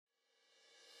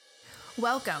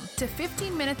Welcome to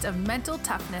 15 Minutes of Mental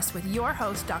Toughness with your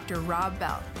host, Dr. Rob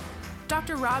Bell.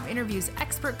 Dr. Rob interviews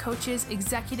expert coaches,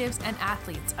 executives, and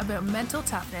athletes about mental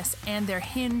toughness and their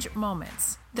hinge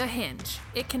moments. The Hinge.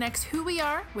 It connects who we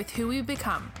are with who we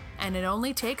become, and it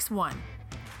only takes one.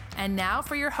 And now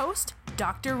for your host,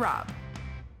 Dr. Rob.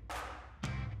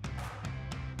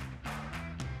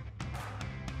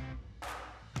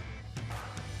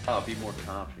 Be more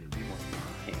confident,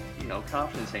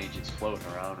 confidence ain't just floating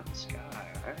around in the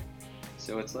sky, right?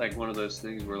 So it's like one of those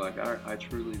things where I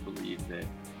truly believe that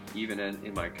even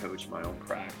in my own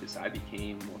practice, I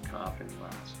became more confident in the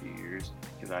last few years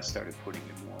because I started putting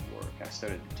in more work. I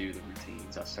started to do the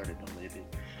routines. I started to live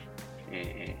it.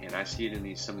 And I see it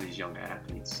in some of these young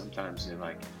athletes. Sometimes they're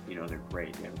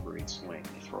great. They have a great swing.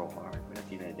 They throw hard. But at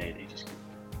the end of the day,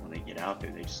 when they get out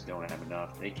there, they just don't have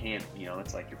enough. They can't,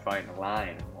 it's like you're fighting a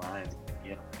lion, and the lion's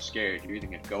scared. You're either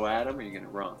going to go at him or you're going to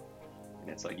run. And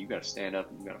it's like you got to stand up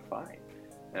and you got to fight.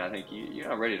 And I think you're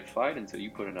not ready to fight until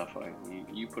you put enough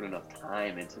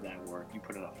time into that work. You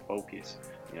put enough focus.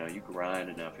 You grind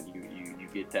enough, and you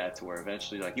get that to where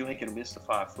eventually, you ain't going to miss the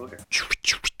 5-footer.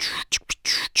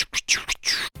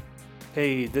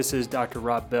 Hey, this is Dr.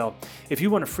 Rob Bell. If you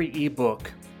want a free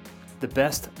ebook, The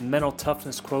Best Mental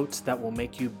Toughness Quotes That Will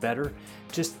Make You Better,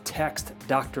 just text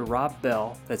Dr. Rob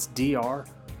Bell, that's DrRobBell,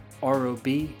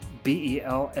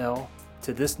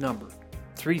 to this number,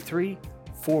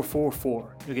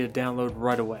 33444. You'll get a download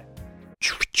right away.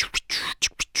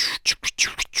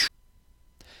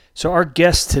 So our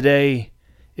guest today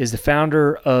is the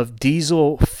founder of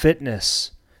Diesel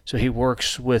Fitness. So he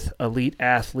works with elite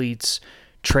athletes,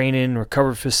 training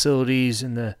recovery facilities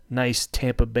in the nice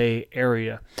Tampa Bay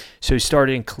area. So he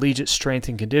started in collegiate strength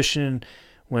and conditioning,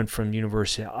 went from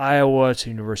University of Iowa to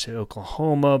University of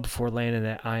Oklahoma before landing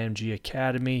at IMG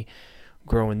Academy,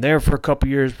 growing there for a couple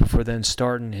years before then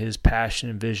starting his passion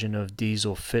and vision of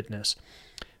Diesel Fitness.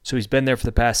 So he's been there for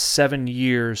the past 7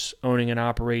 years owning and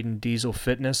operating Diesel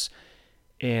Fitness,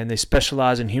 and they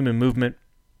specialize in human movement.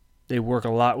 They work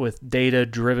a lot with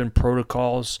data-driven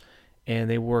protocols, and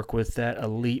they work with that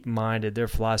elite-minded. Their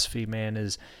philosophy, man,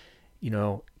 is,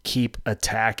 keep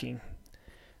attacking.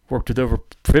 Worked with over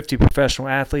 50 professional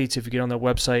athletes. If you get on their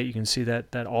website, you can see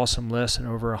that awesome list, and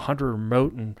over 100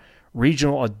 remote and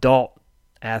regional adult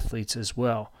athletes as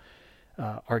well.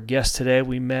 Our guest today,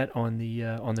 we met on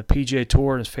the PGA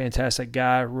Tour, and is a fantastic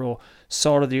guy, real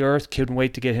salt of the earth. Couldn't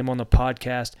wait to get him on the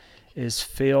podcast, is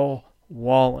Phil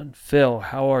Wallen. Phil,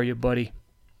 how are you, buddy?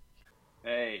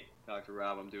 Hey, Dr.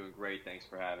 Rob, I'm doing great. Thanks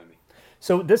for having me.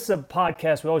 So this is a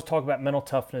podcast. We always talk about mental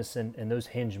toughness and those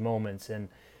hinge moments. And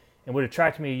what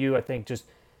attracted me to you, I think, just,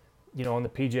 on the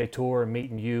PGA Tour and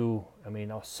meeting you,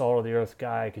 a salt of the earth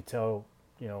guy, I could tell,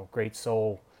 great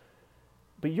soul.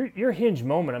 But your hinge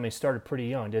moment, started pretty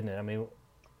young, didn't it?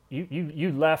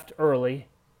 You left early,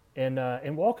 and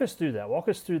walk us through that. Walk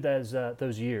us through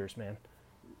those years, man.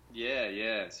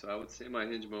 Yeah. So I would say my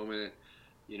hinge moment,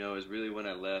 is really when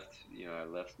I left. I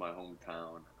left my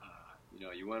hometown.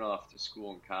 You went off to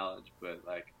school and college, but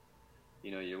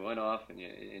you went off and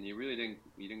you really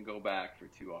didn't go back for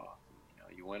too often.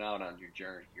 You went out on your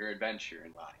journey, your adventure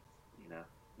in life.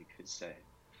 You could say.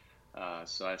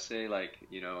 So I say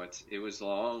it was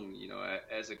long.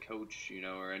 As a coach,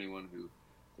 or anyone who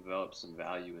develops some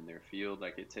value in their field,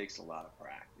 it takes a lot of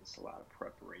practice, a lot of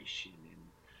preparation, and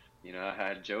I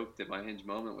had joked that my hinge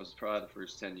moment was probably the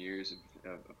first 10 years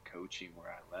of coaching where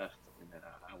I left, and then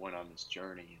I went on this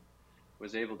journey and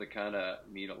was able to kind of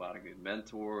meet a lot of good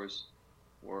mentors,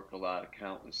 work a lot of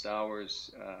countless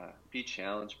hours, be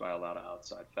challenged by a lot of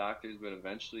outside factors, but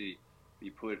eventually be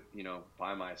put,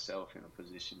 by myself in a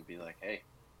position to be like, hey,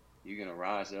 you're going to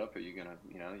rise up or you're going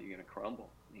to crumble,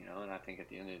 and I think at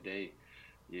the end of the day,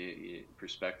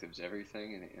 perspective's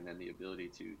everything, and then the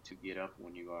ability to get up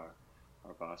when you are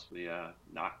possibly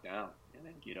knocked down, and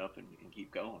then get up and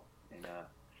keep going. And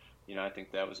I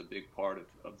think that was a big part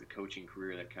of the coaching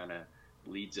career that kind of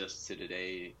leads us to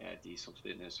today at Diesel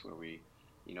Fitness, where we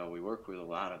work with a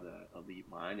lot of the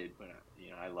elite-minded, but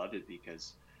I love it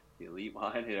because the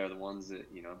elite-minded are the ones that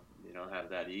they don't have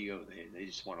that ego. They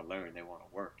just want to learn. They want to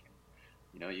work.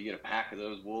 And, you get a pack of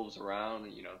those wolves around,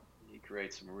 and you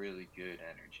create some really good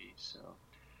energy. So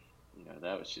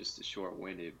that was just a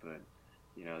short-winded, but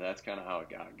that's kind of how it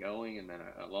got going. And then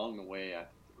along the way, I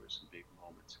think there were some big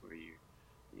moments where you're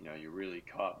really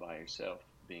caught by yourself,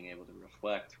 being able to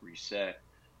reflect, reset,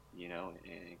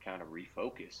 and kind of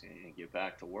refocus and get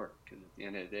back to work. Because at the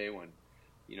end of the day, when,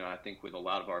 I think with a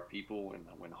lot of our people,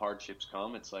 when hardships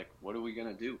come, it's like, what are we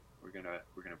going to do? We're gonna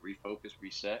refocus,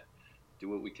 reset, do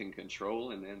what we can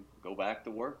control, and then go back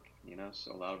to work.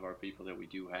 So a lot of our people that we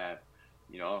do have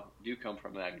do come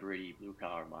from that gritty blue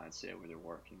collar mindset where they're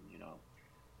working.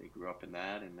 They grew up in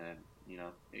that, and then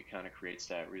it kind of creates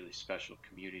that really special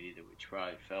community that we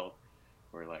try felt.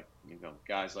 Where like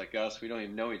guys like us, we don't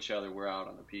even know each other. We're out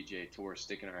on the PGA Tour,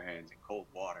 sticking our hands in cold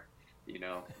water. We did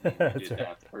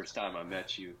that the first time I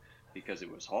met you because it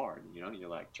was hard. You're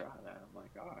like, try that. I'm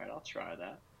like, all right, I'll try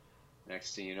that.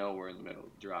 Next thing you know, we're in the middle of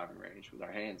the driving range with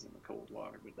our hands in the cold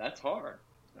water. But that's hard,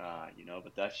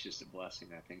 but that's just a blessing,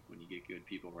 I think, when you get good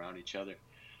people around each other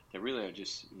that really are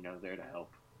just, there to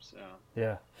help. So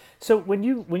yeah. So when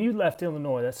you left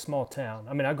Illinois, that small town,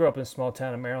 I mean, I grew up in a small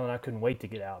town in Maryland. I couldn't wait to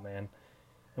get out, man.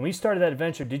 And when you started that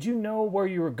adventure, did you know where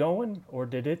you were going, or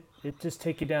did it just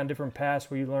take you down different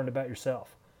paths where you learned about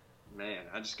yourself? Man,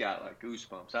 I just got like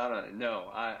goosebumps. I don't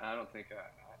know. I don't think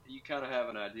you kind of have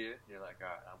an idea. You're like, all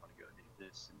right, I'm going to go do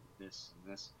this and this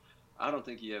and this. I don't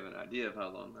think you have an idea of how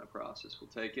long that process will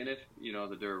take. And if,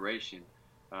 the duration,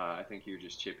 I think you're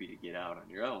just chippy to get out on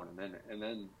your own. And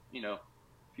then, a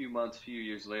few months, few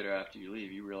years later after you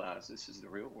leave, you realize this is the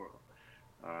real world.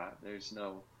 All right. There's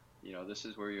no, this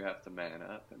is where you have to man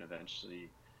up, and eventually,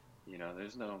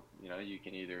 there's no, you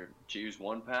can either choose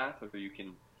one path or you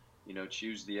can,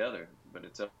 choose the other, but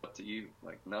it's up to you.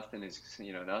 Like nothing is,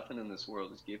 nothing in this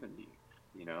world is given to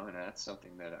you, and that's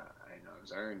something that I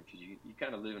was earned, because you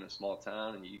kind of live in a small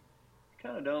town and you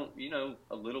kind of don't,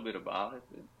 a little bit about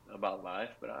it, about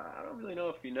life, but I don't really know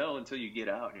if you know until you get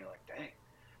out and you're like, dang.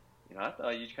 I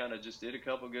thought you kind of just did a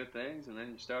couple good things and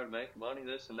then you started making money,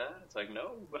 this and that. It's like,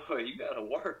 no, boy, you got to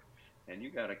work and you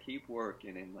got to keep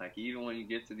working. And like, even when you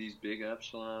get to these big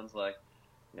echelons, like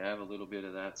you have a little bit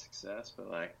of that success,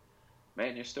 but like,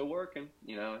 man, you're still working,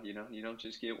 you don't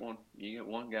just get you get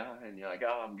one guy and you're like,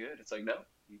 oh, I'm good. It's like, no,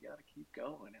 you got to keep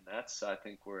going. And that's, I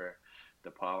think, where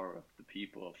the power of the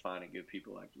people, of finding good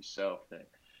people like yourself, that,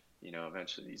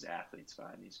 eventually these athletes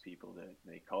find these people that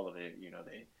they cultivate,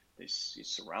 they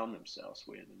surround themselves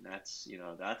with. And that's,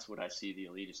 that's what I see the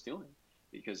elitists doing,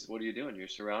 because what are you doing? You're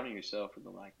surrounding yourself with the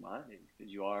like-minded,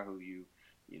 because you are who you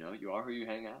are who you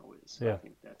hang out with. So yeah. I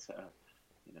think that's,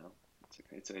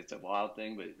 it's a wild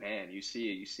thing, but man, you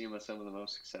see them as some of the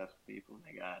most successful people, and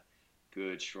they got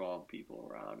good, strong people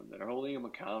around them that are holding them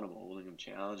accountable, holding them,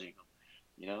 challenging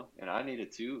them, and I need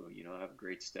it too. I have a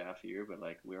great staff here, but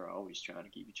like, we're always trying to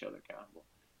keep each other accountable.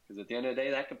 Because at the end of the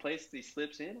day, that complacency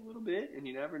slips in a little bit, and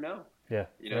you never know. Yeah,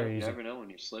 you never know when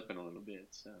you're slipping a little bit.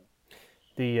 So,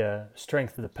 the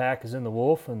strength of the pack is in the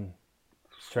wolf, and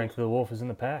strength of the wolf is in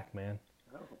the pack, man.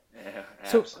 Oh, yeah,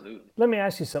 absolutely. So let me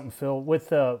ask you something, Phil.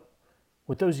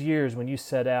 With those years when you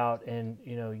set out and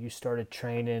you started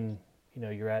training,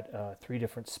 you're at 3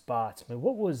 different spots. I mean,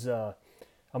 what was?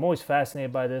 I'm always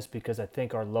fascinated by this, because I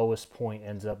think our lowest point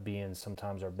ends up being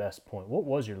sometimes our best point. What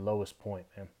was your lowest point,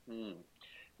 man?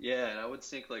 Yeah, and I would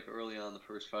think like early on, the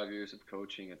first 5 years of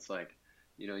coaching, it's like,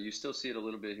 you still see it a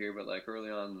little bit here, but like early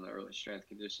on in the early strength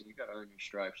conditioning, you got to earn your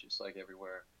stripes just like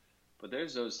everywhere. But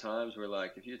there's those times where,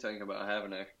 like, if you're talking about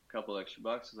having a couple extra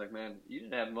bucks, it's like, man, you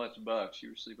didn't have much bucks.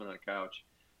 You were sleeping on a couch.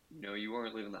 You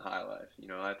weren't living the high life.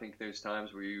 I think there's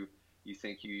times where you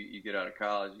think you get out of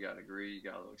college, you got a degree, you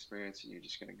got a little experience, and you're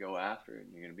just going to go after it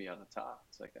and you're going to be on the top.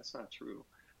 It's like, that's not true.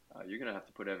 You're going to have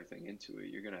to put everything into it.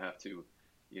 You're going to have to,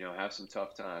 have some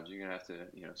tough times. You're going to have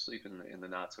to, sleep in the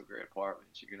not so great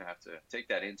apartments. You're going to have to take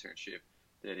that internship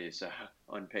that is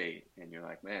unpaid. And you're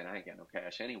like, man, I ain't got no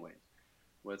cash anyways.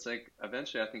 Well, it's like,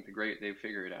 eventually I think they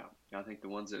figure it out. I think the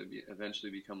ones that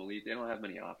eventually become elite, they don't have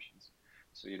many options.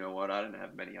 So you know what? I didn't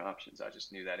have many options. I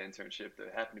just knew that internship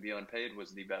that happened to be unpaid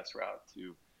was the best route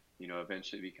to,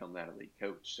 eventually become that elite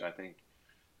coach. So I think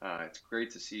it's great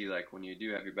to see, like, when you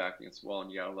do have your back against the wall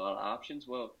and you got a lot of options,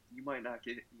 well, you might not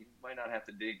have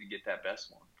to dig to get that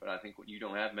best one. But I think when you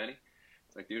don't have many,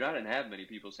 it's like, dude, I didn't have many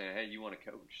people saying, hey, you want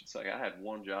to coach? It's like, I had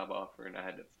one job offer and I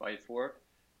had to fight for it,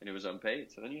 and it was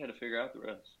unpaid. So then you had to figure out the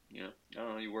rest. I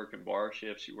don't know, you work in bar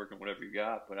shifts, you work in whatever you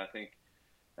got, but I think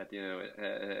at the end of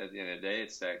the day,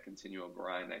 it's that continual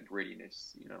grind, that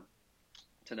grittiness,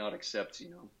 to not accept,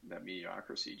 that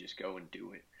mediocrity, just go and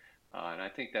do it. And I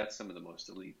think that's some of the most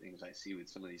elite things I see with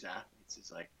some of these athletes,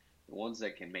 is like the ones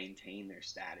that can maintain their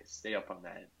status, stay up on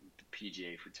that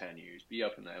PGA for 10 years, be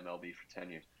up in the MLB for 10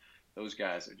 years. Those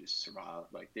guys are just survive.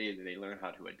 Like they learn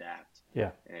how to adapt.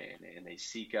 Yeah. And they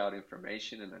seek out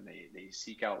information, and then they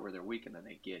seek out where they're weak, and then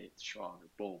they get it stronger.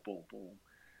 Boom, boom, boom.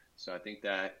 So I think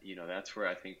that, that's where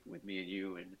I think with me and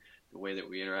you and the way that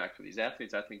we interact with these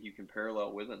athletes, I think you can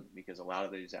parallel with them, because a lot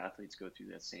of these athletes go through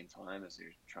that same time as they're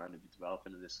trying to develop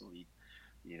into this elite,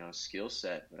 skill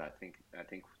set. But I think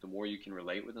the more you can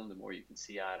relate with them, the more you can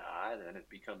see eye to eye, then it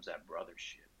becomes that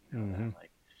brothership, mm-hmm. that,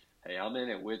 like, hey, I'm in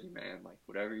it with you, man. Like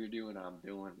whatever you're doing, I'm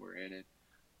doing. We're in it.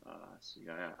 So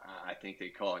I think they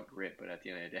call it grit, but at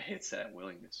the end of the day, it's that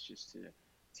willingness just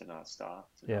to not stop,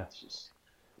 to Yeah. not just,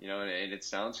 and it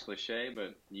sounds cliche,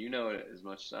 but you know it as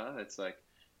much as I. It's like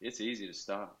it's easy to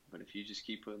stop, but if you just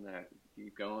keep putting that,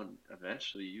 keep going,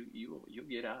 eventually you'll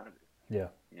get out of it. Yeah.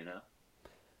 You know.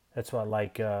 That's why I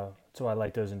like. That's why I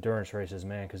like those endurance races,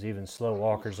 man. Because even slow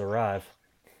walkers arrive.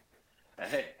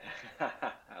 Hey,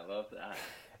 I love that.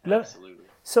 Let, Absolutely.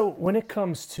 So when it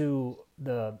comes to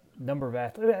the number of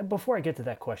athletes, before I get to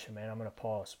that question, man, I'm going to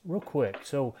pause real quick.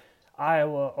 So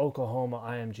Iowa, Oklahoma,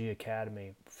 IMG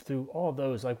Academy, through all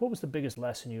those, like, what was the biggest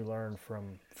lesson you learned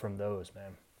from those,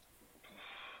 man?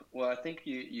 Well, I think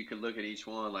you could look at each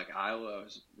one. Like Iowa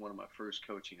was one of my first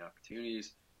coaching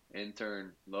opportunities.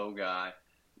 Intern, low guy.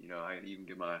 I even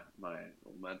give my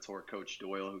mentor, Coach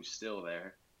Doyle, who's still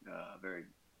there, a very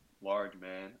large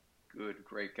man, good,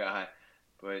 great guy.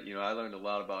 But I learned a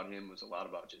lot about him. It was a lot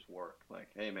about just work. Like,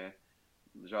 hey man,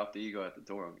 drop the ego at the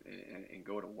door and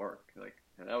go to work. Like,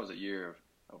 and that was a year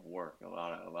of work, a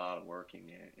lot of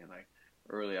working and like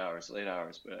early hours, late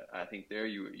hours. But I think there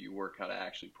you work how to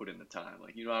actually put in the time.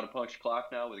 Like, you know how to punch the clock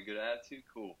now with a good attitude,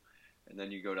 cool. And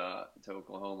then you go to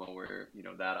Oklahoma where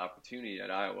that opportunity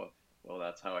at Iowa. Well,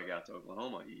 that's how I got to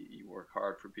Oklahoma. You work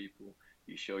hard for people,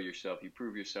 you show yourself, you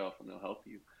prove yourself, and they'll help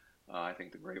you. I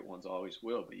think the great ones always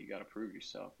will, but you got to prove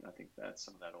yourself. And I think that's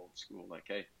some of that old school. Like,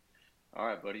 hey, all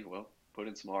right, buddy, well, put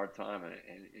in some hard time, and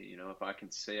if I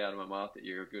can say out of my mouth that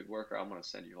you're a good worker, I'm going to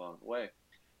send you along the way.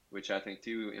 Which I think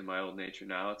too, in my old nature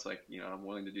now, it's like I'm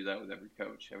willing to do that with every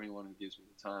coach, everyone who gives me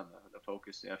the time, the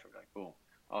focus, the effort. Like, boom,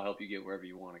 I'll help you get wherever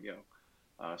you want to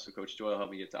go. So Coach Doyle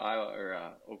helped me get to Iowa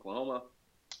or Oklahoma.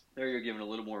 There, you're given a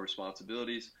little more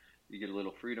responsibilities. You get a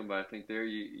little freedom, but I think there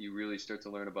you really start to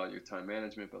learn about your time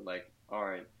management. But like, all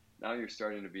right, now you're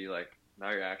starting to be like,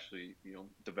 now you're actually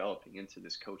developing into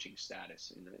this coaching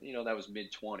status, and that was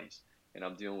mid-20s, and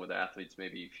I'm dealing with athletes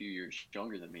maybe a few years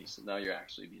younger than me. So now you're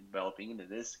actually developing into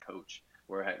this coach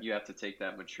where you have to take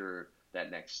that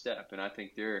next step. And I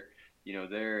think there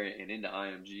and into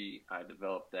IMG, I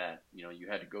developed that. You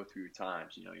had to go through your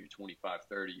times. You're 25,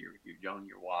 30, you're young,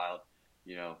 you're wild.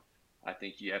 I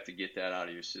think you have to get that out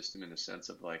of your system in the sense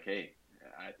of like, hey,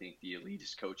 I think the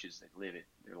elitist coaches, they live it.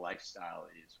 Their lifestyle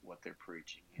is what they're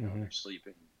preaching. They're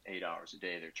sleeping 8 hours a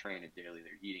day. They're training daily.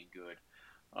 They're eating good.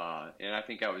 And I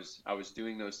think I was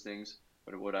doing those things,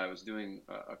 but what I was doing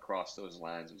across those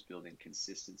lines was building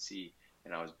consistency,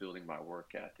 and I was building my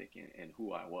work ethic and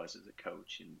who I was as a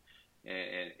coach.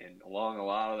 And along a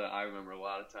lot of that, I remember a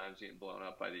lot of times getting blown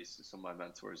up by some of my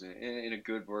mentors in a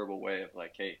good verbal way of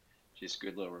like, hey, just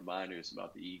good little reminders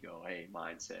about the ego, hey,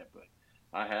 mindset. But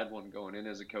I had one going in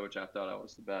as a coach. I thought I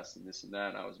was the best and this and that.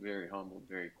 And I was very humbled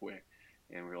very quick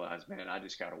and realized, man, I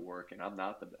just got to work and I'm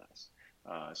not the best.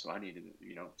 So I need to,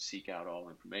 seek out all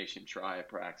information, try it,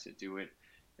 practice it, do it.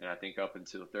 And I think up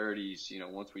until the 30s,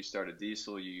 once we started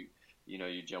Diesel, you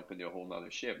jump into a whole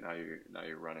nother ship. Now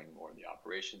you're running more of the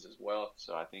operations as well.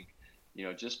 So I think,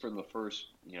 just from the first,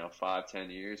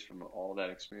 5-10 years from all that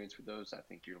experience with those, I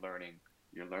think you're learning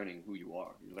who you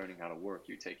are. You're learning how to work.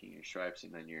 You're taking your stripes,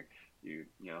 and then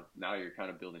now you're kind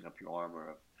of building up your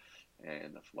armor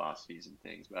and the philosophies and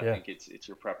things. But I think it's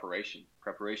your preparation.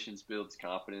 Preparations builds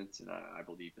confidence, and I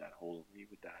believe that wholly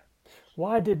with that.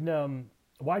 Why'd you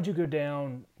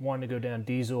want to go down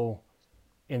Diesel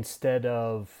instead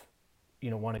of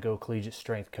want to go collegiate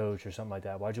strength coach or something like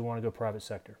that? Why'd you want to go private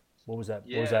sector? What was that?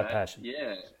 Yeah, What was that passion?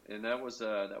 And that was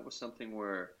something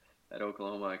where at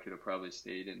Oklahoma I could have probably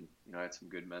stayed, and I had some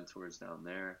good mentors down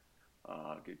there,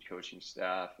 good coaching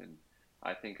staff, and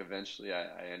I think eventually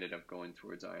I ended up going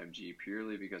towards IMG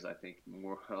purely because I think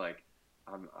more like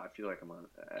I feel like I'm on.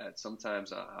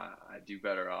 Sometimes I do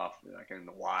better off like in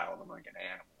the wild. I'm like an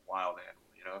wild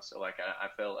animal, So like I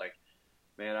felt like,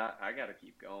 man, I got to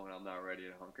keep going. I'm not ready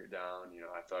to hunker down.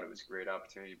 I thought it was a great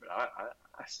opportunity, but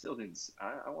I still didn't.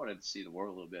 I wanted to see the world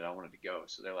a little bit. I wanted to go.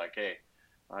 So they're like, hey,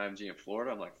 IMG in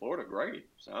Florida. I'm like, Florida, great.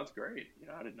 Sounds great.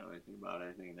 I didn't know anything about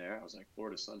anything there. I was like,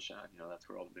 Florida sunshine. That's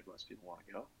where all the Midwest people want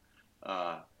to go.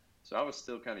 So I was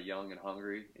still kind of young and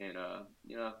hungry, and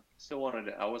still wanted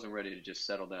to. I wasn't ready to just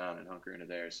settle down and hunker into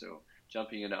there. So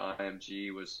jumping into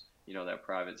IMG was, that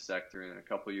private sector, and a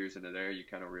couple years into there, you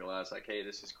kind of realize like, hey,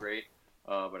 this is great.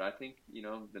 But I think,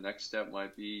 the next step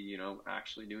might be,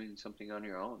 actually doing something on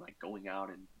your own, like going out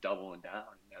and doubling down.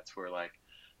 And that's where, like,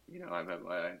 I've had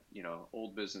my,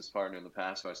 old business partner in the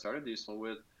past who I started Diesel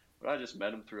with, but I just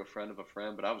met him through a friend of a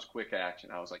friend. But I was quick action.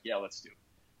 I was like, yeah, let's do it.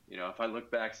 If I look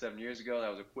back 7 years ago, that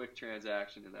was a quick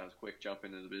transaction, and that was quick jump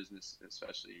into the business,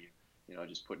 especially,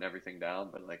 just putting everything down.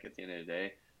 But, like, at the end of the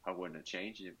day, I wouldn't have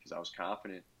changed it because I was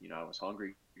confident. I was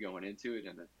hungry going into it,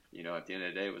 and at the end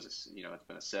of the day, it's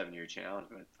been a 7-year challenge,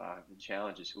 but the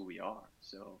challenge is who we are.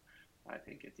 So I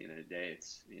think at the end of the day,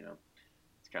 it's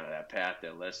kind of that path,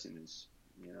 that lesson is,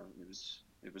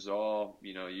 it was all,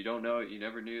 you don't know, you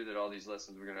never knew that all these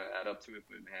lessons were going to add up to it,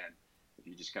 but man, if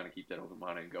you just kind of keep that open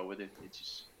mind and go with it, it's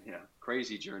just,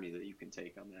 crazy journey that you can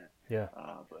take on that. Yeah.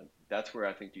 But that's where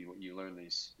I think you learn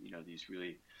these, these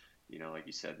really, like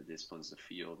you said, the disciplines, the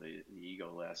feel, the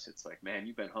ego less. It's like, man,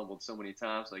 you've been humbled so many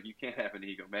times, like you can't have an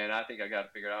ego, man. I think I got to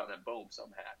figure it out, and then boom,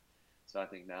 something happened. So I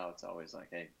think now it's always like,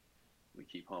 hey, we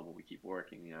keep humble, we keep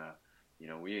working.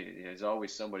 There's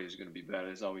always somebody who's going to be better.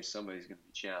 There's always somebody who's going to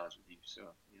be challenged with you. So,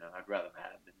 I'd rather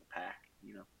have them in the pack,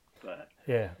 but.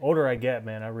 Yeah. Older I get,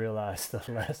 man, I realize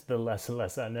the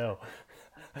less I know.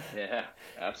 Yeah,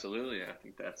 absolutely. I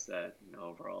think that's that,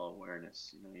 overall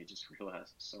awareness, you just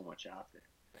realize there's so much out there.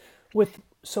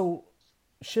 So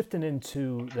shifting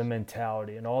into the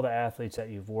mentality and all the athletes that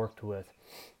you've worked with,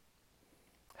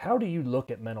 how do you look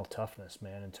at mental toughness,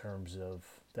 man, in terms of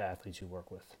the athletes you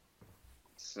work with?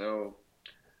 So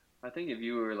I think if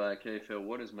you were like, hey, Phil,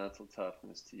 what is mental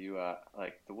toughness to you?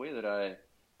 Like the way that I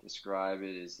describe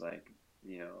it is like,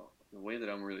 the way that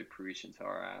I'm really preaching to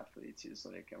our athletes is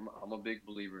like, I'm a big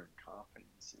believer in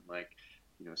confidence, and like,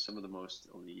 some of the most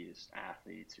elitist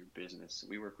athletes or business.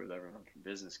 We work with everyone from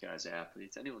business guys,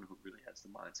 athletes, anyone who really has the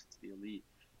mindset to be elite,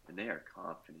 and they are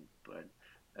confident. But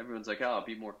everyone's like, oh,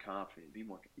 be more confident, be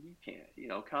more. You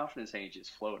can't, confidence ain't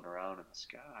just floating around in the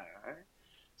sky, all right?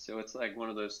 So it's like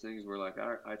one of those things where like,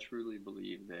 I truly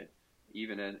believe that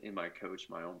even in my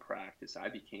own practice, I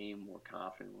became more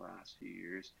confident in the last few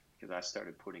years because I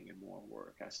started putting in more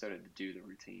work. I started to do the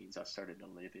routines. I started to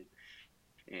live it.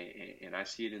 And I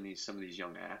see it in some of these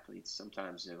young athletes.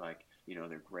 Sometimes they're like,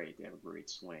 they're great. They have a great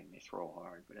swing. They throw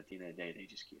hard. But at the end of the day,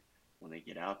 when they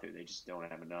get out there, they just don't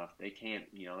have enough. They can't,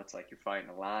 it's like you're fighting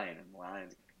a lion, and the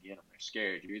lion's going to get them. They're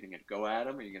scared. You're either going to go at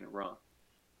them or you're going to run.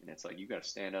 And it's like you got to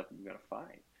stand up and you got to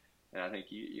fight. And I think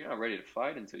you're not ready to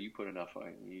fight until you put enough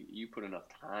you put enough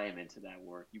time into that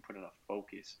work. You put enough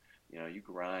focus. You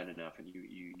grind enough, and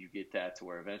you get that to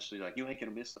where eventually, like, you ain't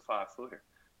gonna miss the 5-footer.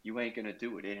 You ain't gonna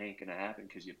do it. It ain't gonna happen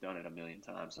because you've done it a million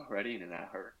times already, and that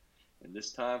hurt. And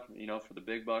this time, for the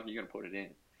big buck, you're gonna put it in.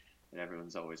 And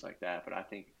everyone's always like that. But I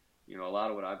think, a lot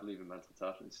of what I believe in mental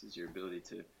toughness is your ability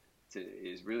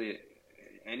is really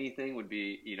anything would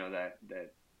be,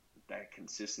 that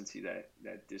consistency,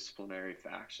 that disciplinary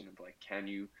faction of like, can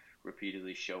you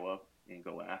repeatedly show up and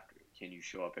go after it? Can you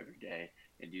show up every day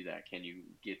and do that? Can you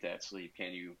get that sleep?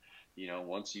 Can you,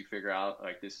 once you figure out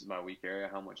like this is my weak area,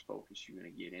 how much focus you're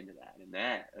going to get into that? And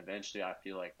that eventually I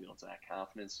feel like builds that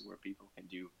confidence where people can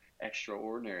do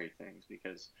extraordinary things,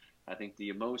 because I think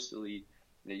the most elite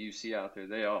that you see out there,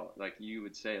 they all, like you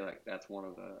would say, like that's one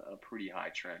of a pretty high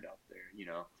trend out there.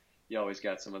 You always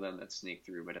got some of them that sneak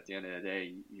through, but at the end of the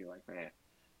day, you're like, man,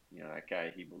 that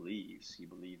guy, he believes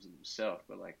in himself.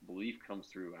 But like, belief comes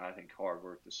through, I think, hard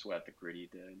work, the sweat, the gritty,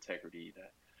 the integrity,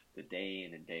 the day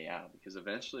in and day out. Because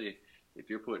eventually, if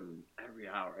you're putting every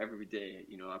hour, every day,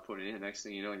 I put it in, next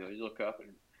thing you know, you look up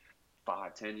and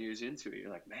 5-10 years into it, you're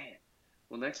like, man,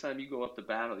 well, next time you go up to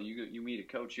battle, you meet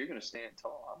a coach, you're going to stand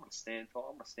tall. I'm going to stand tall.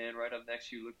 I'm going to stand right up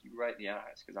next to you, look you right in the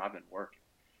eyes, because I've been working,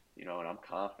 and I'm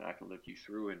confident I can look you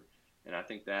through. And I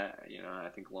think that, I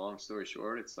think long story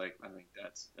short, it's like, I think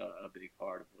that's a big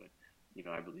part of what,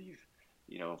 I believe,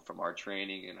 from our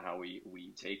training and how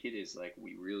we take it is like,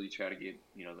 we really try to get,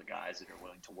 the guys that are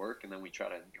willing to work, and then we try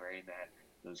to ingrain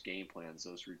those game plans,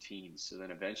 those routines. So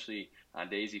then eventually on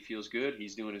days he feels good,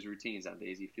 he's doing his routines. On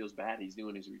days he feels bad, he's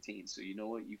doing his routines. So you know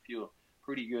what? You feel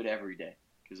pretty good every day,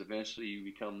 because eventually you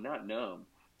become not numb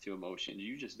to emotions.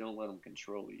 You just don't let them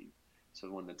control you.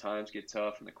 So when the times get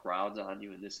tough and the crowd's on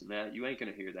you and this and that, you ain't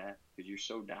going to hear that, because you're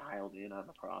so dialed in on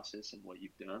the process and what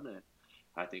you've done that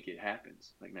I think it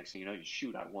happens. Like next thing you know,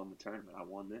 shoot, I won the tournament. I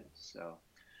won this. So,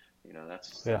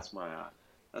 that's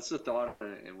that's the thought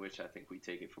in which I think we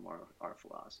take it from our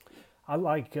philosophy. I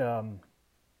like,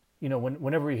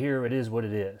 whenever we hear it is what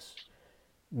it is,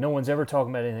 no one's ever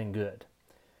talking about anything good.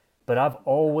 But I've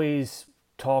always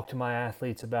talked to my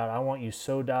athletes about, I want you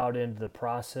so dialed into the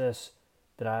process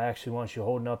that I actually want you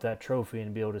holding up that trophy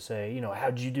and be able to say,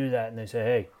 how'd you do that? And they say,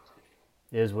 hey,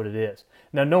 it is what it is.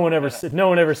 Now, no one ever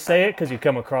say it, because you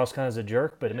come across kind of as a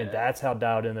jerk, but I mean, that's how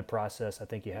dialed in the process I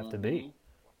think you have to be.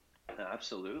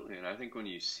 Absolutely. And I think when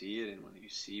you see it and when you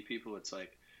see people, it's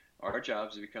like our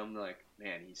jobs become like,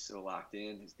 man, he's so locked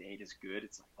in, his date is good.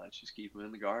 It's like, let's just keep him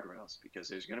in the guardrails, because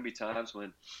there's going to be times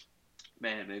when,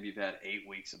 man, maybe you've had 8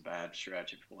 weeks of bad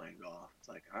stretch of playing golf. It's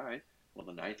like, all right, well,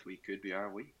 the 9th week could be our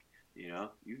week.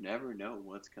 You never know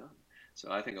what's coming.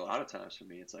 So I think a lot of times for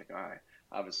me, it's like, all right,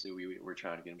 obviously we're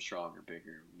trying to get them stronger,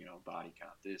 bigger, body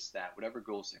count, this, that, whatever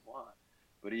goals they want.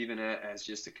 But even as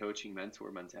just a coaching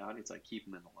mentor mentality, it's like keep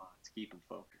them in the lines, keep them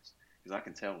focused. Because I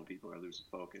can tell when people are losing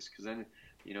focus. Because then,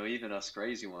 even us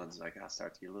crazy ones, like I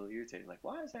start to get a little irritated. Like,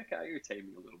 why is that guy irritating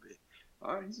me a little bit?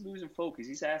 All right, he's losing focus.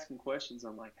 He's asking questions.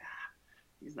 I'm like,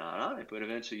 he's not on it. But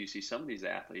eventually you see some of these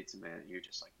athletes, and man, you're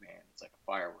just like, man, it's like a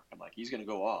firework. I'm like, he's going to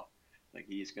go off. Like,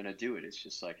 he's going to do it. It's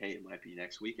just like, hey, it might be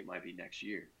next week. It might be next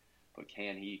year. But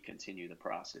can he continue the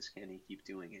process? Can he keep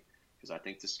doing it? Because I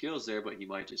think the skill's there, but he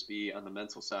might just be on the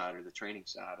mental side or the training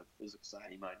side or the physical side.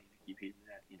 He might need to keep hitting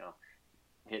that,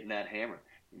 hitting that hammer.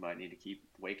 He might need to keep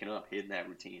waking up, hitting that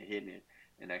routine, hitting it.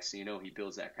 And next thing you know, he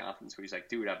builds that confidence where he's like,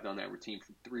 dude, I've done that routine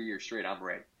for 3 years straight. I'm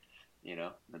ready.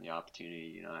 And the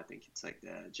opportunity, I think it's like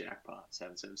the jackpot,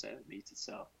 777 meets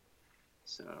itself.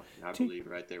 So I believe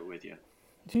right there with you.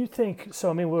 Do you think so?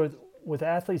 I mean, with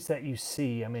athletes that you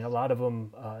see, I mean, a lot of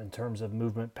them in terms of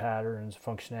movement patterns,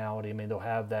 functionality. I mean, they'll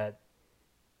have that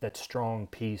strong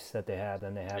piece that they have,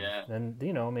 and they have, and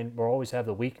I mean, we'll always have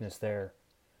the weakness there.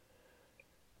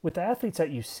 With the athletes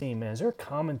that you see, man, is there a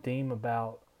common theme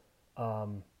about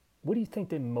what do you think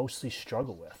they mostly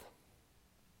struggle with?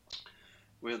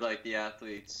 With like the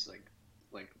athletes,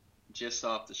 like just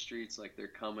off the streets, like they're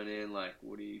coming in, like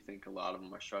what do you think a lot of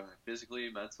them are struggling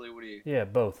physically, mentally? What do you? Yeah,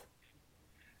 both.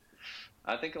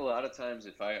 I think a lot of times,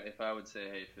 if I would say,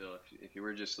 hey Phil, if you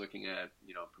were just looking at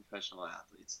professional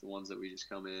athletes, the ones that we just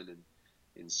come in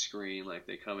and screen, like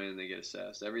they come in, they get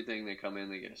assessed. Everything they come in,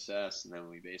 they get assessed, and then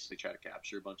we basically try to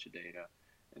capture a bunch of data,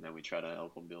 and then we try to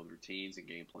help them build routines and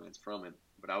game plans from it.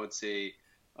 But I would say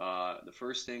the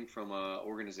first thing from an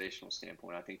organizational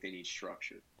standpoint, I think they need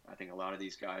structure. I think a lot of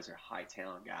these guys are high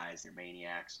talent guys, they're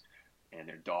maniacs, and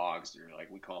they're dogs. They're like,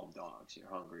 we call them dogs. They're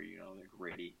hungry, they're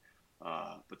gritty.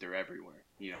 But they're everywhere.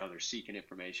 They're seeking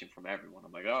information from everyone.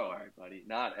 I'm like, oh, all right, buddy.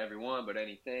 Not everyone, but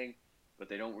anything. But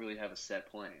they don't really have a set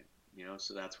plan.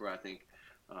 So that's where I think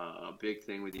a big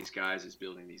thing with these guys is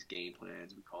building these game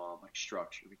plans. We call them like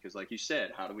structure. Because like you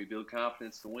said, how do we build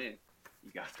confidence to win?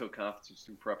 You got to build confidence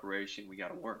through preparation. We got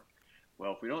to work.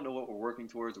 Well, if we don't know what we're working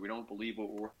towards, or we don't believe what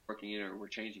we're working in, or we're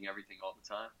changing everything all the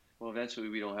time, well, eventually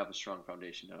we don't have a strong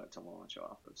foundation to launch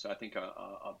off of. So I think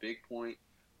a big point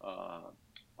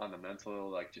on the mental,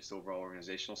 like just overall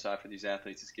organizational side for these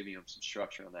athletes is giving them some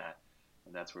structure on that.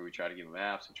 And that's where we try to give them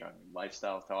apps, we try to give them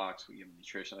lifestyle talks, we give them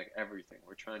nutrition, like everything.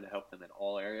 We're trying to help them in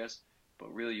all areas,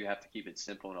 but really you have to keep it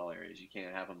simple in all areas. You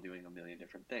can't have them doing a million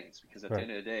different things because at the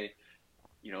end of the day,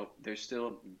 there's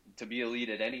still, to be elite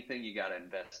at anything, you got to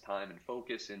invest time and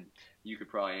focus, and you could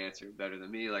probably answer better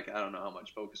than me. Like, I don't know how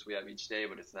much focus we have each day,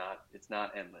 but it's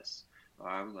not endless.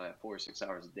 I'm like 4 or 6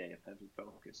 hours a day of heavy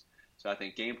focus. So I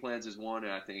think game plans is one,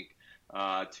 and I think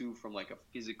two, from like a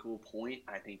physical point,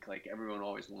 I think like everyone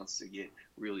always wants to get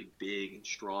really big and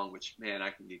strong, which, man, I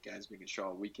can get guys big and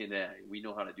strong. We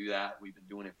know how to do that. We've been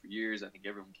doing it for years. I think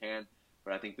everyone can.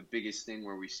 But I think the biggest thing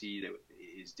where we see that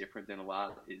is different than a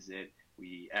lot is that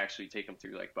we actually take them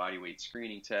through like body weight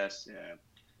screening tests,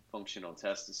 functional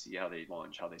tests to see how they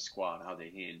lunge, how they squat, how they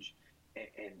hinge.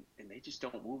 And they just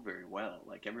don't move very well.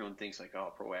 Like everyone thinks like,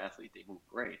 oh, pro athlete, they move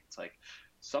great. It's like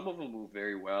some of them move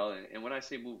very well. And when I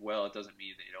say move well, it doesn't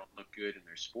mean they don't look good in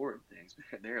their sport and things.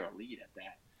 They're elite at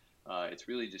that. It's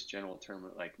really just general term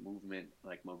like movement,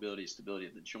 like mobility, stability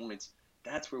of the joints.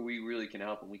 That's where we really can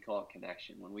help, and we call it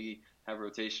connection. When we have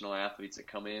rotational athletes that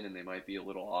come in and they might be a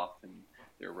little off and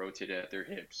they're rotated at their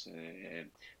hips and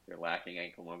they're lacking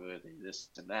ankle mobility, this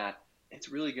and that, it's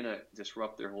really going to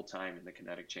disrupt their whole time in the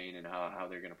kinetic chain and how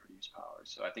they're going to produce power.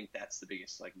 So I think that's the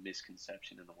biggest like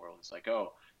misconception in the world. It's like,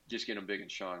 oh, just get them big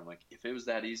and strong. I'm like, if it was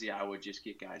that easy, I would just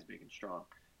get guys big and strong.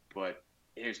 But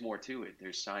there's more to it.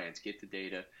 There's science. Get the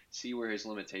data, see where his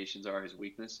limitations are, his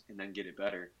weakness, and then get it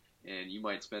better. And you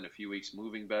might spend a few weeks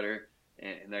moving better,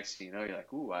 and next thing you know, you're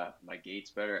like, ooh, my gait's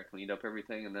better. I cleaned up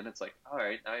everything. And then it's like, all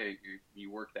right, now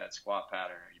you work that squat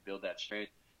pattern or you build that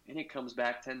strength, and it comes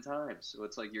back 10 times. So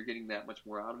it's like you're getting that much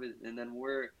more out of it. And then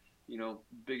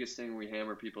biggest thing we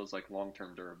hammer people is like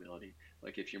long-term durability.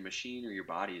 Like if your machine or your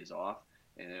body is off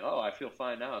and I feel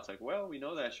fine now. It's like, well, we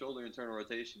know that shoulder internal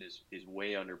rotation is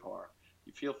way under par.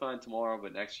 You feel fine tomorrow,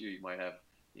 but next year you might have,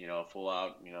 full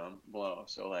out, blow.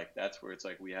 So like, that's where it's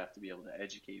like, we have to be able to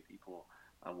educate people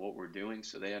on what we're doing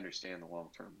so they understand the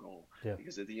long-term goal. Yeah.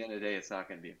 Because at the end of the day, it's not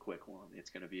going to be a quick one. It's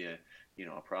going to be a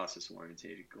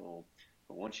process-oriented goal.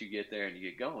 But once you get there and you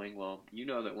get going, well, you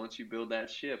know that once you build that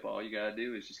ship, all you got to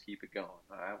do is just keep it going.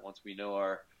 All right. Once we know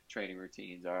our training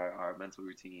routines, our mental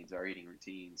routines, our eating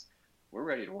routines, we're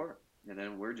ready to work. and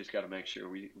then we're just got to make sure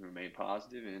we remain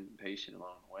positive and patient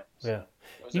along the way. So Yeah.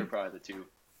 those are You, probably the two.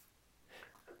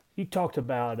 you talked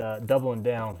about doubling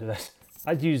down.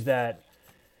 I'd use that,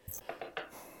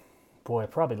 boy,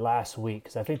 probably last week,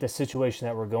 because I think the situation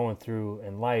that we're going through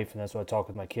in life, and that's what I talk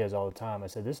with my kids all the time. I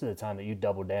said, this is the time that you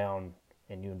double down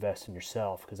and you invest in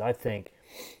yourself, because I think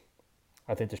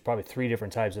there's probably three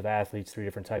different types of athletes, three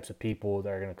different types of people that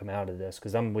are going to come out of this.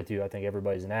 Because I'm with you. I think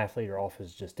everybody's an athlete. Or office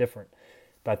is just different.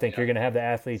 But I think Yeah. you're going to have the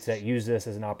athletes that use this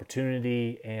as an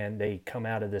opportunity and they come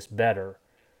out of this better.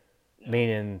 Yeah.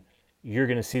 Meaning you're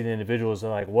going to see the individuals that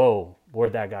are like, whoa,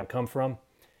 where'd that guy come from?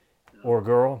 Or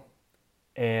girl.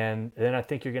 And then I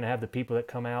think you're going to have the people that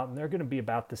come out and they're going to be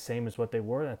about the same as what they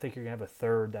were. And I think you're going to have a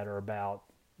third that are about,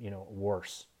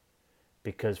 worse.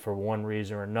 Because for one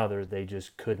reason or another, they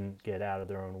just couldn't get out of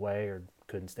their own way or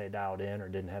couldn't stay dialed in or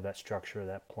didn't have that structure or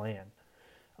that plan.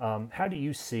 How do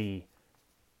you see,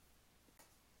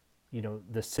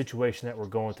 the situation that we're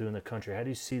going through in the country? How do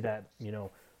you see that,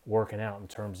 working out in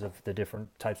terms of the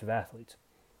different types of athletes?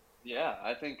 Yeah,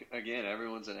 I think again,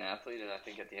 everyone's an athlete, and I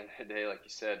think at the end of the day, like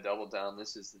you said, double down.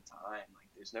 This is the time. Like,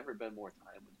 there's never been more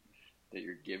time that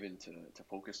you're given to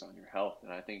focus on your health,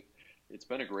 and I think it's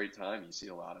been a great time. You see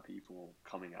a lot of people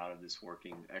coming out of this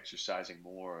working, exercising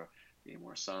more, getting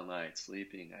more sunlight,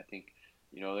 sleeping. I think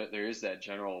there is that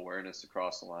general awareness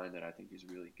across the line that I think is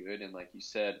really good. And like you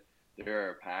said, there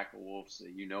are a pack of wolves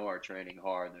that are training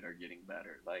hard that are getting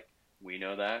better. Like, we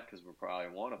know that because we're probably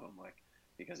one of them. Like,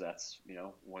 because that's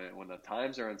when the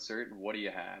times are uncertain, what do you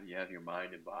have? You have your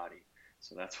mind and body.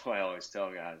 So that's why I always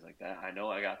tell guys like that. I know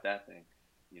I got that thing,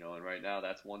 and right now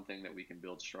that's one thing that we can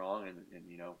build strong, and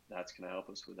that's going to help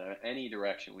us with any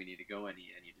direction we need to go,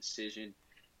 any decision,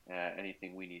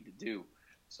 anything we need to do.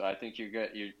 So I think you're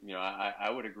good. I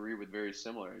would agree with very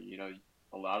similar.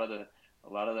 A lot of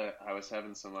the I was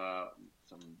having some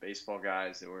baseball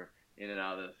guys that were in and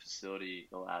out of the facility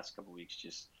the last couple of weeks,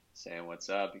 just saying what's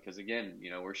up, because again,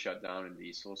 we're shut down in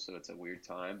Diesel, so it's a weird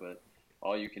time, but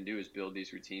all you can do is build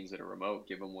these routines that are remote,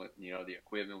 give them what, the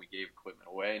equipment. We gave equipment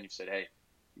away, and you said, hey,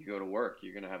 you go to work,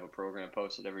 you're going to have a program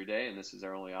posted every day, and this is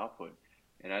our only output.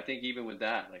 And I think even with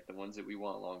that, like the ones that we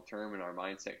want long term and our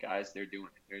mindset guys, they're doing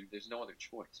it. There's no other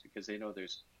choice, because they know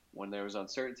when there was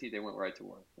uncertainty, they went right to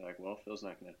work. They're like, well, Phil's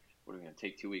not going to, what are we going to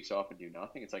take 2 weeks off and do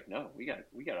nothing? It's like, no, we got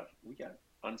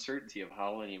uncertainty of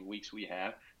how many weeks we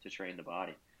have to train the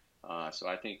body. So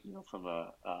I think from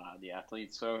the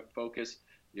athlete's focus,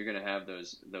 you're going to have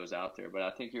those out there. But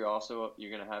I think you're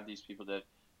going to have these people that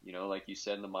like you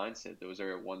said in the mindset, those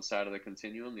are at one side of the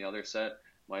continuum. The other set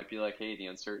might be like, hey, the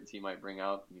uncertainty might bring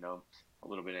out a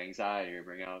little bit of anxiety, or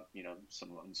bring out some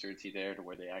uncertainty there to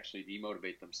where they actually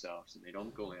demotivate themselves and they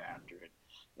don't go after it.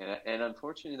 And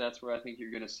unfortunately, that's where I think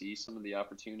you're going to see some of the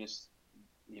opportunists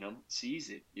seize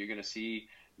it. You're going to see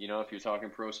if you're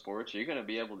talking pro sports, you're going to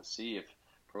be able to see if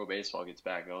pro baseball gets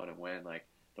back going and when, like,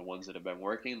 the ones that have been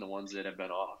working, the ones that have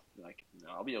been off. Like,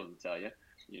 I'll be able to tell you,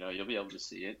 you'll be able to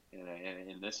see it.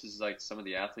 And this is like some of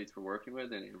the athletes we're working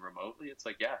with, and remotely, it's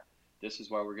like, yeah, this is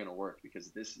why we're going to work, because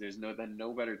there's no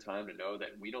better time to know that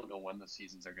we don't know when the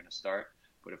seasons are going to start.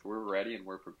 But if we're ready and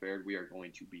we're prepared, we are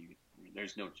going to be,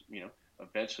 there's no,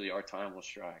 eventually our time will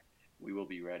strike. We will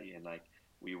be ready, and like,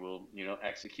 we will,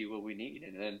 execute what we need.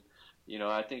 And then,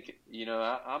 I think,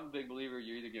 I'm a big believer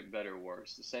you're either getting better or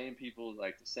worse. The same people,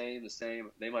 like the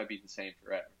same, they might be the same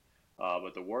forever.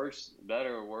 But the worse,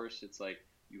 better or worse, it's like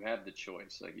you have the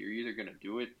choice. Like, you're either going to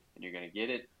do it and you're going to get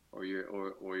it, or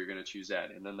you're going to choose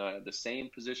that. And then the same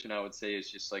position, I would say, is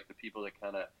just like the people that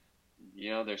kind of,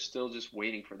 they're still just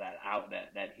waiting for that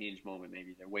hinge moment.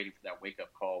 Maybe they're waiting for that wake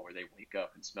up call where they wake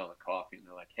up and smell the coffee and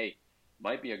they're like, hey,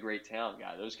 might be a great talent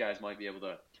guy. Those guys might be able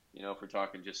to, if we're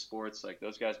talking just sports, like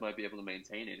those guys might be able to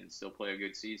maintain it and still play a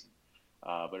good season.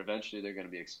 But eventually they're going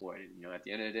to be exploited. At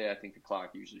the end of the day, I think the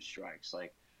clock usually strikes.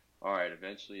 Like, all right,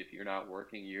 eventually if you're not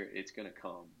working, it's going to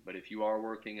come. But if you are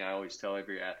working, I always tell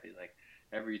every athlete, like,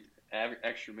 every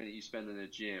extra minute you spend in the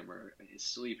gym, or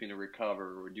sleeping to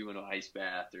recover, or doing an ice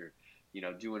bath, or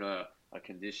doing a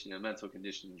mental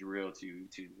conditioning drill to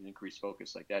increase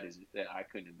focus, like that I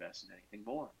couldn't invest in anything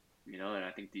more. And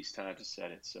I think these times have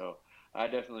said it. So I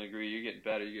definitely agree. You're getting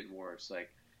better, you're getting worse. Like,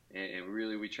 and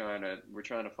really we're trying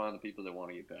to find the people that want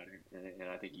to get better. And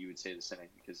I think you would say the same,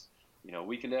 because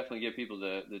we can definitely get people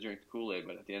to drink the Kool-Aid,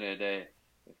 but at the end of the day,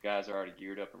 if guys are already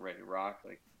geared up and ready to rock,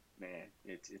 like, man,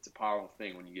 it's a powerful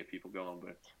thing when you get people going.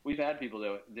 But we've had people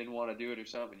that didn't want to do it or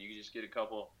something. You can just get a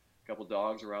couple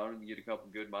dogs around and get a couple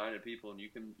good-minded people, and you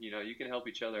can help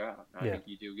each other out. I think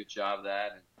you do a good job of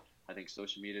that, and I think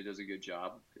social media does a good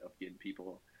job of getting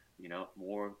people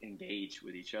more engaged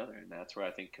with each other, and that's where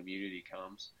I think community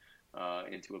comes.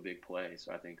 into a big play.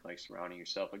 So I think like surrounding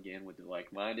yourself again with the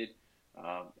like-minded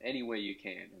any way you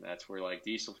can, and that's where like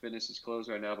Diesel Fitness is closed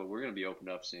right now, but we're going to be opened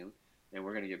up soon, and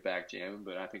we're going to get back jamming.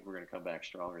 But I think we're going to come back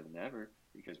stronger than ever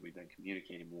because we've been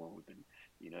communicating more. We've been,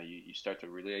 you start to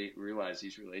really realize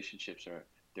these relationships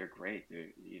they're great.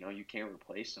 You can't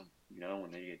replace them.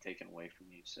 When they get taken away from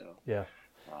you. So yeah.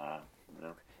 Uh,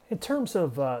 In terms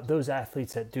of those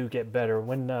athletes that do get better,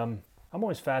 when I'm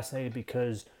always fascinated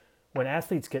because when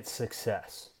athletes get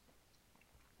success,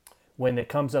 when it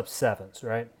comes up sevens,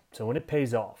 right? So when it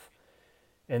pays off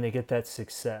and they get that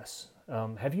success,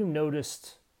 have you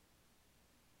noticed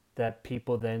that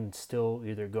people then still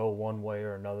either go one way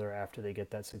or another after they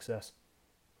get that success?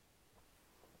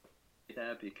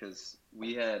 yeah, because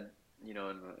we had,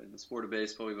 in the sport of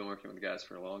baseball, we've been working with guys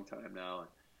for a long time now. And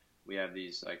we have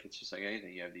these, like, it's just like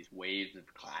anything. You have these waves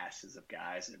of classes of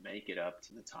guys that make it up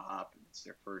to the top, and it's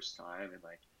their first time. And,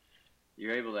 like,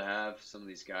 you're able to have some of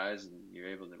these guys, and you're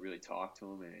able to really talk to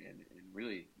them and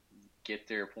really get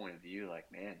their point of view.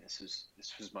 Like, man, this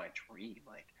was my dream.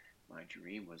 Like, my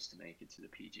dream was to make it to the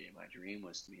PGA. My dream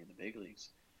was to be in the big leagues.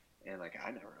 And, like, I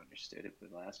never understood it.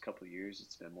 But the last couple of years,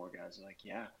 it's been more guys like,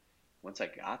 yeah, once I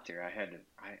got there, I had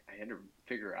to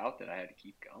figure out that I had to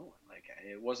keep going. Like,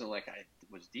 it wasn't like I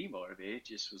was demotivated. It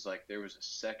just was like there was a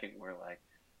second where, like,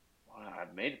 wow,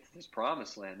 I've made it to this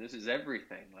promised land. This is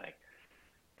everything. Like,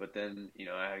 but then,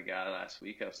 I had a guy last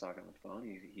week I was talking on the phone.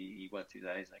 He went through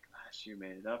that. He's like, last year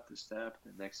made it up the step.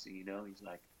 And the next thing you know, he's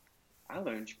like, I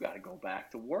learned you got to go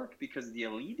back to work because the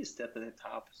elitists at the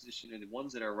top position and the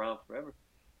ones that are around forever,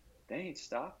 they ain't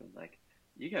stopping. Like,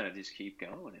 you got to just keep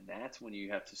going. And that's when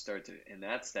you have to start to, and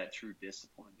that's that true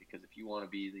discipline. Because if you want to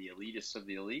be the elitist of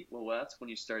the elite, well, that's when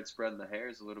you start spreading the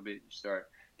hairs a little bit. You start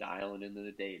dialing into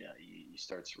the data. You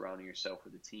start surrounding yourself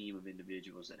with a team of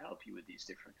individuals that help you with these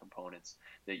different components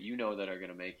that that are going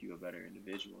to make you a better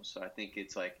individual. So I think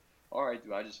it's like, all right,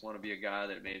 do I just want to be a guy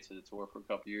that made it to the tour for a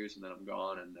couple of years and then I'm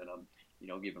gone and then I'm,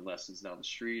 giving lessons down the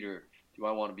street, or do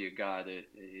I want to be a guy that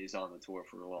is on the tour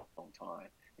for a long, long time?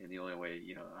 And the only way,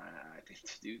 I think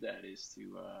to do that is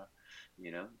to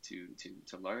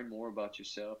learn more about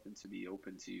yourself and to be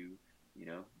open to,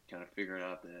 kind of figuring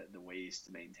out the ways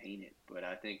to maintain it. But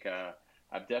I think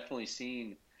I've definitely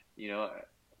seen, a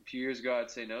few years ago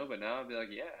I'd say no, but now I'd be like,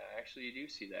 yeah, actually you do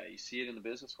see that. You see it in the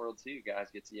business world too. Guys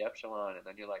get to the echelon, and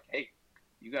then you're like, hey,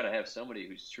 you got to have somebody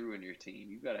who's true in your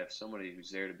team. You got to have somebody who's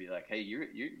there to be like, hey, you're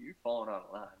falling out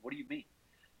of line. What do you mean?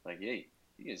 Like, hey,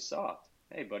 you get soft.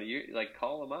 Hey, buddy, you're like,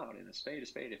 call them out. And a spade.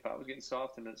 If I was getting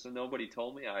soft and so nobody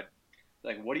told me, I'd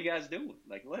like, what are you guys doing?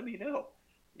 Like, let me know,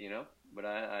 But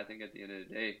I think at the end of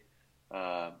the day,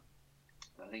 I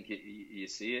think you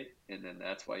see it, and then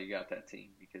that's why you got that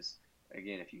team. Because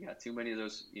again, if you got too many of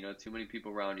those, too many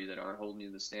people around you that aren't holding you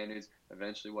to the standards,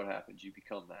 eventually what happens? You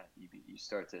become that. You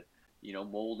start to,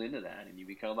 mold into that, and you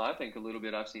become, I think, a little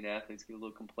bit. I've seen athletes get a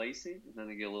little complacent, and then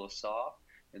they get a little soft,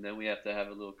 and then we have to have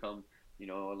a little come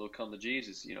to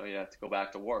Jesus. You have to go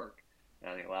back to work.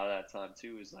 And I think a lot of that time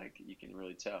too is like you can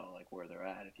really tell like where they're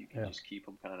at. If you can just keep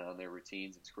them kind of on their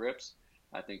routines and scripts,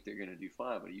 I think they're going to do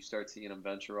fine. But you start seeing them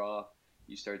venture off,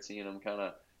 you start seeing them kind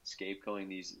of scapegoating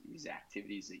these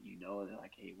activities that they're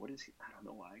like, hey, what is he? I don't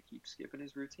know why I keep skipping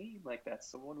his routine. Like,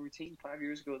 that's the one routine 5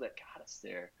 years ago that got us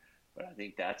there. But I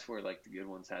think that's where like the good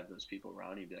ones have those people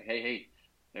around you, be like, hey,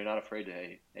 they're not afraid to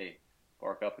hey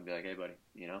bark up and be like, hey, buddy,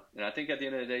 And I think at the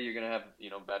end of the day, you're going to have,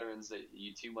 veterans that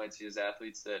you too might see as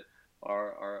athletes that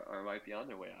are might be on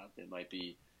their way out. That might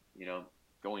be,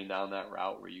 going down that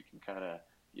route where you can kind of,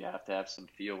 you have to have some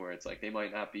feel where it's like they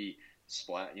might not be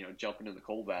jumping in the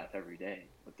cold bath every day,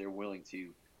 but they're willing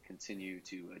to continue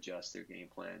to adjust their game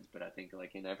plans. But I think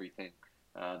like in everything,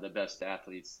 the best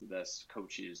athletes, the best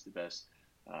coaches, the best,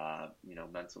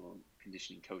 mental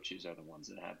conditioning coaches are the ones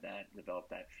that have develop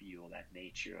that feel, that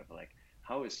nature of like,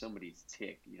 how is somebody's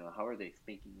tick? How are they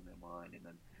thinking in their mind? And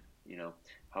then,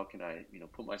 how can I,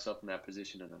 put myself in that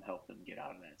position and then help them get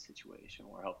out of that situation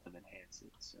or help them enhance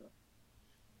it. So.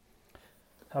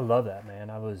 I love that, man.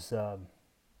 I'm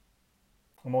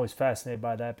always fascinated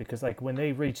by that because like when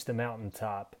they reach the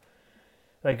mountaintop,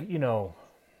 like,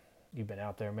 you've been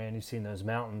out there, man. You've seen those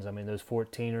mountains. I mean, those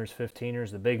 14ers,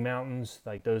 15ers, the big mountains,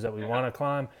 like those that we want to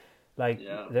climb. Like,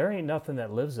 there ain't nothing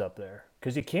that lives up there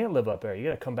because you can't live up there. You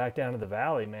got to come back down to the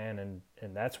valley, man, and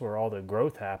that's where all the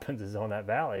growth happens is on that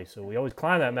valley. So we always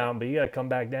climb that mountain, but you got to come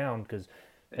back down because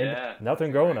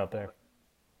nothing growing up there.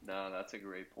 No, that's a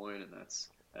great point, and that's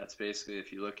basically,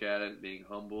 if you look at it, being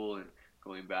humble and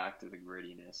going back to the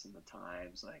grittiness and the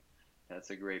times, like, that's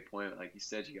a great point. Like you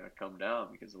said, you got to come down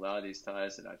because a lot of these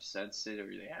ties that I've sensed it or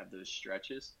they have those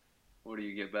stretches, what do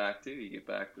you get back to? You get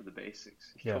back to the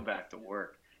basics. You Yeah. go back to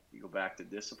work. You go back to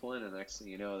discipline, and the next thing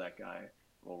you know, that guy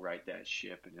will right that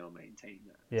ship and he'll maintain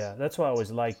that. Yeah, So that's what I always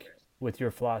that's like with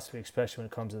your philosophy, especially when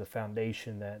it comes to the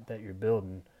foundation that you're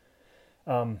building.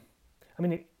 I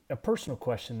mean, a personal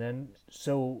question then.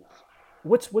 So,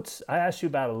 what's I asked you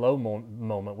about a low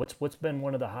moment. What's been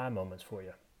one of the high moments for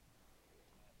you?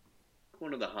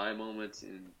 one of the high moments,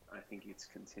 and I think it's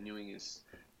continuing, is,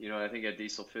 I think at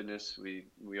Diesel Fitness, we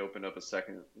opened up a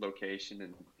second location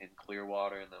in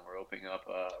Clearwater, and then we're opening up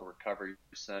a recovery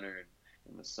center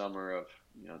in the summer of,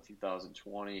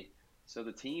 2020. So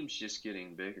the team's just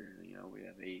getting bigger. We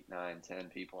have 8, 9, 10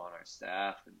 people on our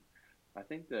staff, and I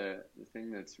think the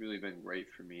thing that's really been great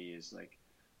for me is like,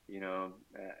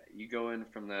 you go in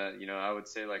from I would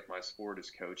say like my sport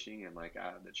is coaching, and like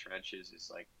out of the trenches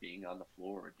is like being on the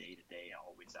floor day to day,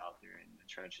 always out there in the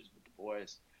trenches with the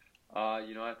boys.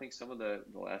 I think some of the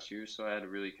last year or so I had to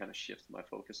really kind of shift my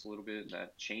focus a little bit, and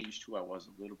that changed who I was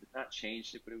a little bit. Not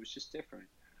changed it, but it was just different.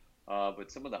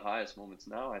 But some of the highest moments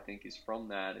now I think is from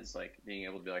that is like being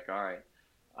able to be like, all right,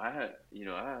 I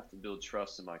have to build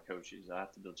trust in my coaches. I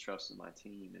have to build trust in my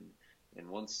team, and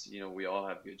once we all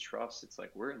have good trust, it's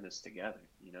like we're in this together.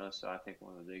 So I think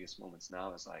one of the biggest moments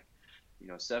now is like,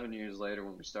 7 years later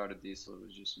when we started Diesel, it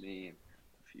was just me and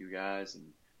a few guys, and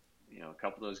a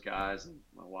couple of those guys and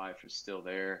my wife is still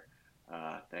there,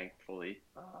 thankfully.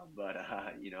 But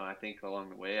I think along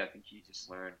the way, I think you just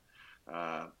learn,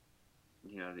 uh,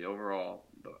 the overall,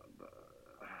 the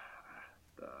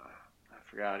I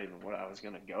forgot even what I was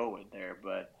gonna go with there,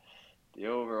 but the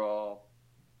overall,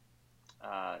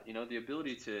 the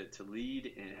ability to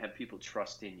lead and have people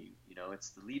trust in you. It's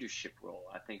the leadership role.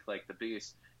 I think like the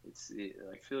biggest,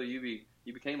 like Phil, you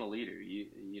became a leader.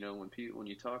 When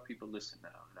you talk, people listen now,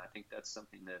 and I think that's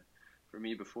something that for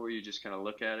me before you just kind of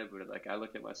look at it, but like I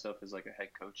look at myself as like a head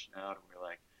coach now, and we're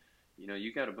like,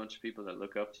 you got a bunch of people that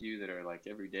look up to you that are like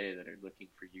every day that are looking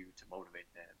for you to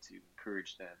motivate them, to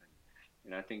encourage them,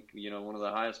 and I think one of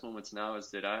the highest moments now is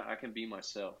that I can be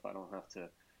myself. I don't have to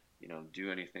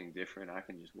do anything different. I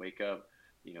can just wake up,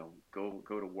 go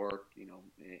to work,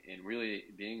 and really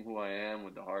being who I am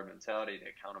with the hard mentality, the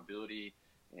accountability,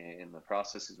 and the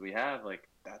processes we have. Like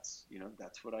that's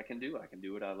what I can do. I can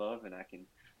do what I love, and I can,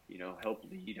 help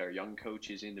lead our young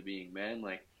coaches into being men.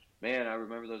 Like, man, I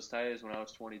remember those days when I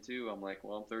was 22. I'm like,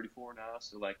 well, I'm 34 now,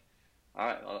 so like, all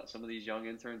right, some of these young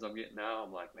interns I'm getting now,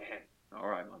 I'm like, man, all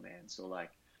right, my man. So like,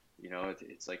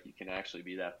 it's like you can actually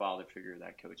be that father figure,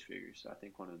 that coach figure. So I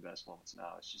think one of the best moments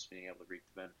now is just being able to reap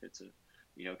the benefits of,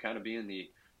 kind of being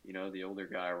the older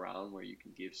guy around where you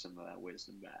can give some of that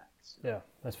wisdom back. So. Yeah,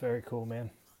 that's very cool,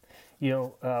 man.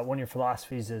 One of your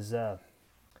philosophies is,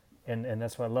 and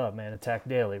that's what I love, man. Attack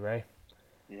daily, right?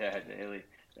 Yeah, daily.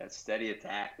 That steady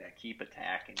attack, that keep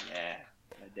attacking. Yeah,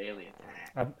 that daily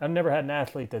attack. I've never had an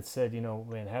athlete that said,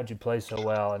 man, how'd you play so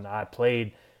well? And I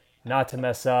played not to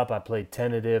mess up. I played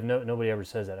tentative. No, nobody ever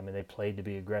says that. I mean, they played to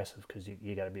be aggressive because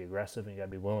you got to be aggressive and you got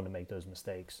to be willing to make those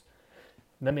mistakes.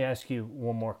 Let me ask you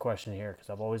one more question here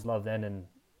because I've always loved ending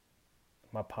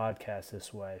my podcast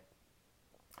this way.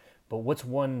 But what's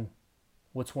one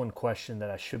question that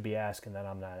I should be asking that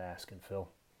I'm not asking, Phil?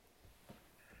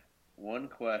 One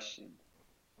question.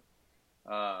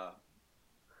 Uh,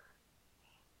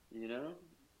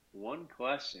 one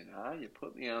question, huh? You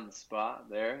put me on the spot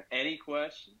there. Any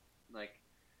question? Like,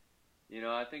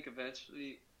 I think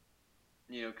eventually,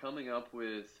 coming up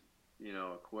with,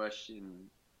 a question,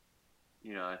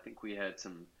 I think we had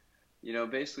some,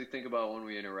 basically think about when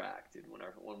we interacted,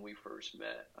 when we first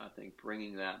met. I think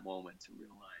bringing that moment to real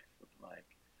life of like,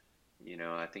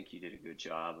 I think you did a good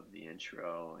job of the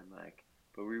intro and like,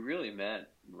 but we really met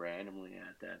randomly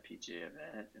at that PJ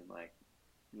event, and like,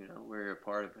 we were a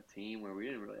part of a team where we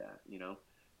didn't really have,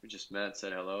 we just met,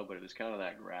 said hello, but it was kind of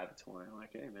that gravitating,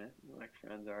 like, hey man, we're like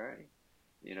friends already,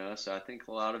 So I think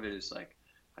a lot of it is like,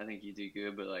 I think you do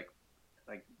good, but like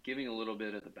giving a little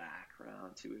bit of the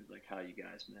background to it, like how you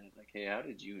guys met, like, hey, how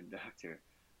did you and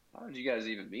how did you guys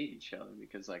even meet each other?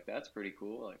 Because like that's pretty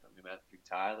cool. Like we met through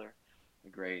Tyler, a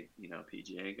great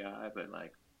PGA guy, but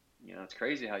like it's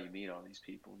crazy how you meet all these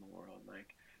people in the world.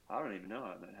 Like I don't even know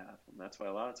how I met half of them. That's why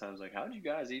a lot of times like how did you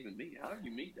guys even meet? How did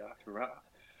you meet Dr. Rob?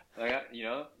 Like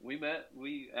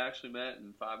we actually met,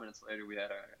 and 5 minutes later we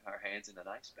had our hands in an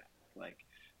ice bath. Like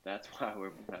that's why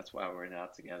we're now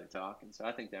together talking. So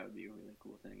I think that would be a really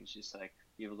cool thing. It's just like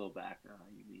you have a little background how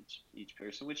you meet each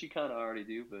person, which you kind of already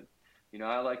do, but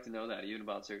I like to know that even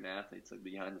about certain athletes, like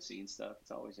behind the scenes stuff.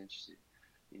 It's always interesting,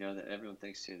 that everyone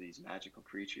thinks they're these magical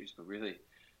creatures, but really,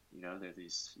 they're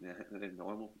these they're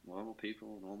normal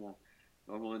people,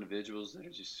 normal individuals that are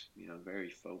just, very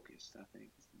focused, I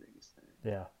think is the biggest thing.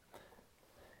 Yeah.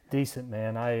 Decent,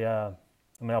 man.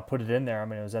 I'll put it in there. I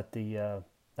mean, it was at the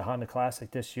Honda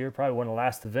Classic this year, probably one of the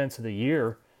last events of the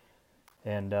year.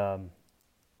 And,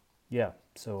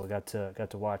 so I got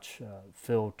to watch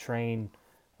Phil train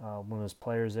one of those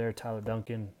players there, Tyler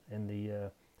Duncan, in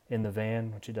the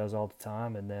van, which he does all the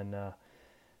time, and then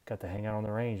got to hang out on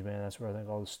the range, man. That's where I think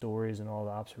all the stories and all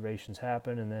the observations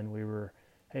happen. And then we were,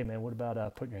 hey, man, what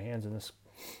about putting your hands in this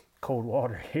cold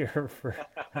water here for?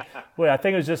 Well, I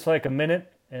think it was just like a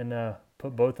minute, and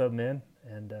put both of them in,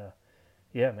 and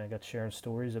man, I got sharing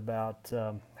stories about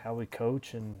how we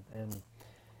coach and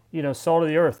salt of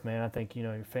the earth, man. I think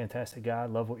you're a fantastic guy. I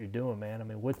love what you're doing, man. I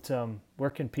mean, where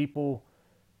can people,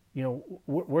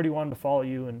 where do you want them to follow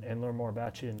you and learn more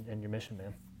about you and your mission,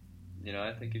 man?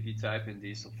 I think if you type in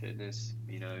Diesel Fitness,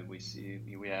 we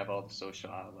have all the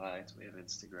social highlights. We have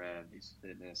Instagram, Diesel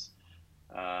Fitness.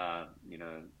 You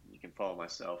can follow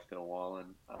myself, Phil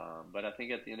Wallen. But I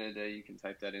think at the end of the day, you can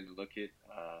type that in and look it.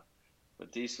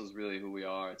 But Diesel's really who we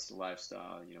are. It's the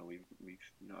lifestyle.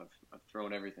 I've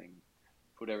thrown everything,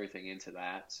 put everything into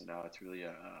that. So now it's really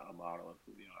a model of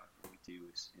who we are. What we do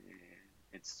is,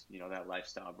 it's that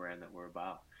lifestyle brand that we're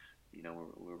about.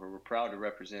 We're proud to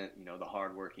represent the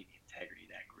hardworking, integrity,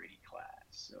 that gritty class.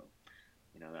 So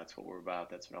that's what we're about.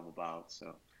 That's what I'm about.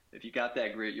 So if you got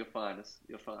that grit, you'll find us.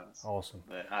 Awesome.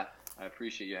 But I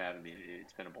appreciate you having me.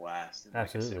 It's been a blast. And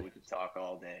Absolutely. Like I said, we could talk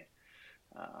all day,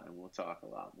 and we'll talk a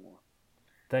lot more.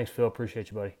 Thanks, Phil.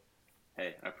 Appreciate you, buddy.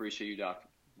 Hey, I appreciate you, Dr.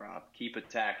 Rob. Keep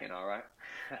attacking, all right?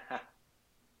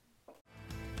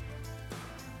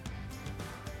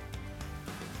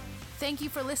 Thank you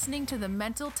for listening to the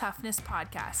Mental Toughness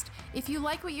Podcast. If you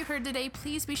like what you heard today,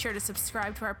 please be sure to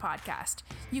subscribe to our podcast.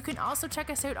 You can also check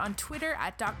us out on Twitter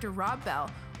at Dr. Rob Bell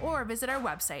or visit our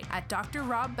website at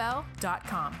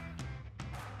drrobbell.com.